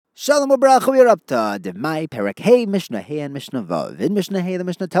Shalom Ubracha, we're up to Demai, Perek Hey, Mishnah Hey, and Mishnah Vav. In Mishnah Hey, the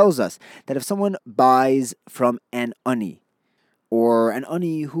Mishnah tells us that if someone buys from an ani, or an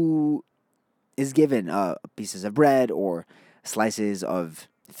ani who is given pieces of bread or slices of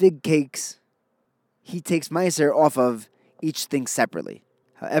fig cakes, he takes meiser off of each thing separately.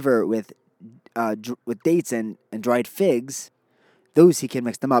 However, with dates and dried figs, those he can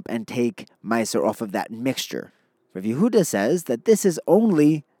mix them up and take meiser off of that mixture. Rav Yehuda says that this is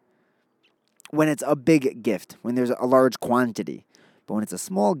only when it's a big gift, when there's a large quantity. But when it's a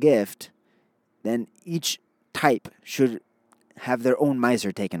small gift, then each type should have their own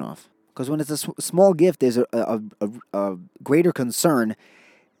meiser taken off. Because when it's a small gift, there's a greater concern.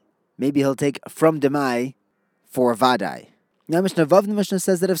 Maybe he'll take from Demai for Vadai. Now Mishnah Vav, the Mishnah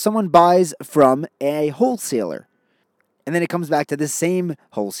says that if someone buys from a wholesaler, and then it comes back to this same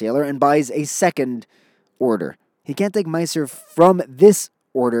wholesaler and buys a second order, he can't take meiser from this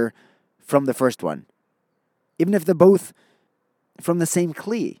order from the first one, even if they're both from the same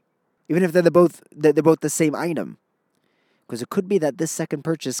kli, even if they're both the same item, because it could be that this second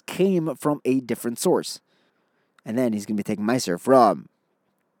purchase came from a different source, and then he's going to be taking meiser from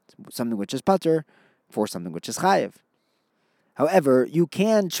something which is pater for something which is chayiv. However, you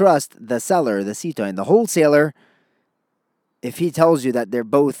can trust the seller, the sito, and the wholesaler if he tells you that they're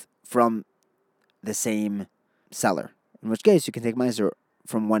both from the same seller, in which case you can take meiser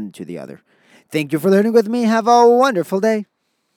from one to the other. Thank you for learning with me. Have a wonderful day.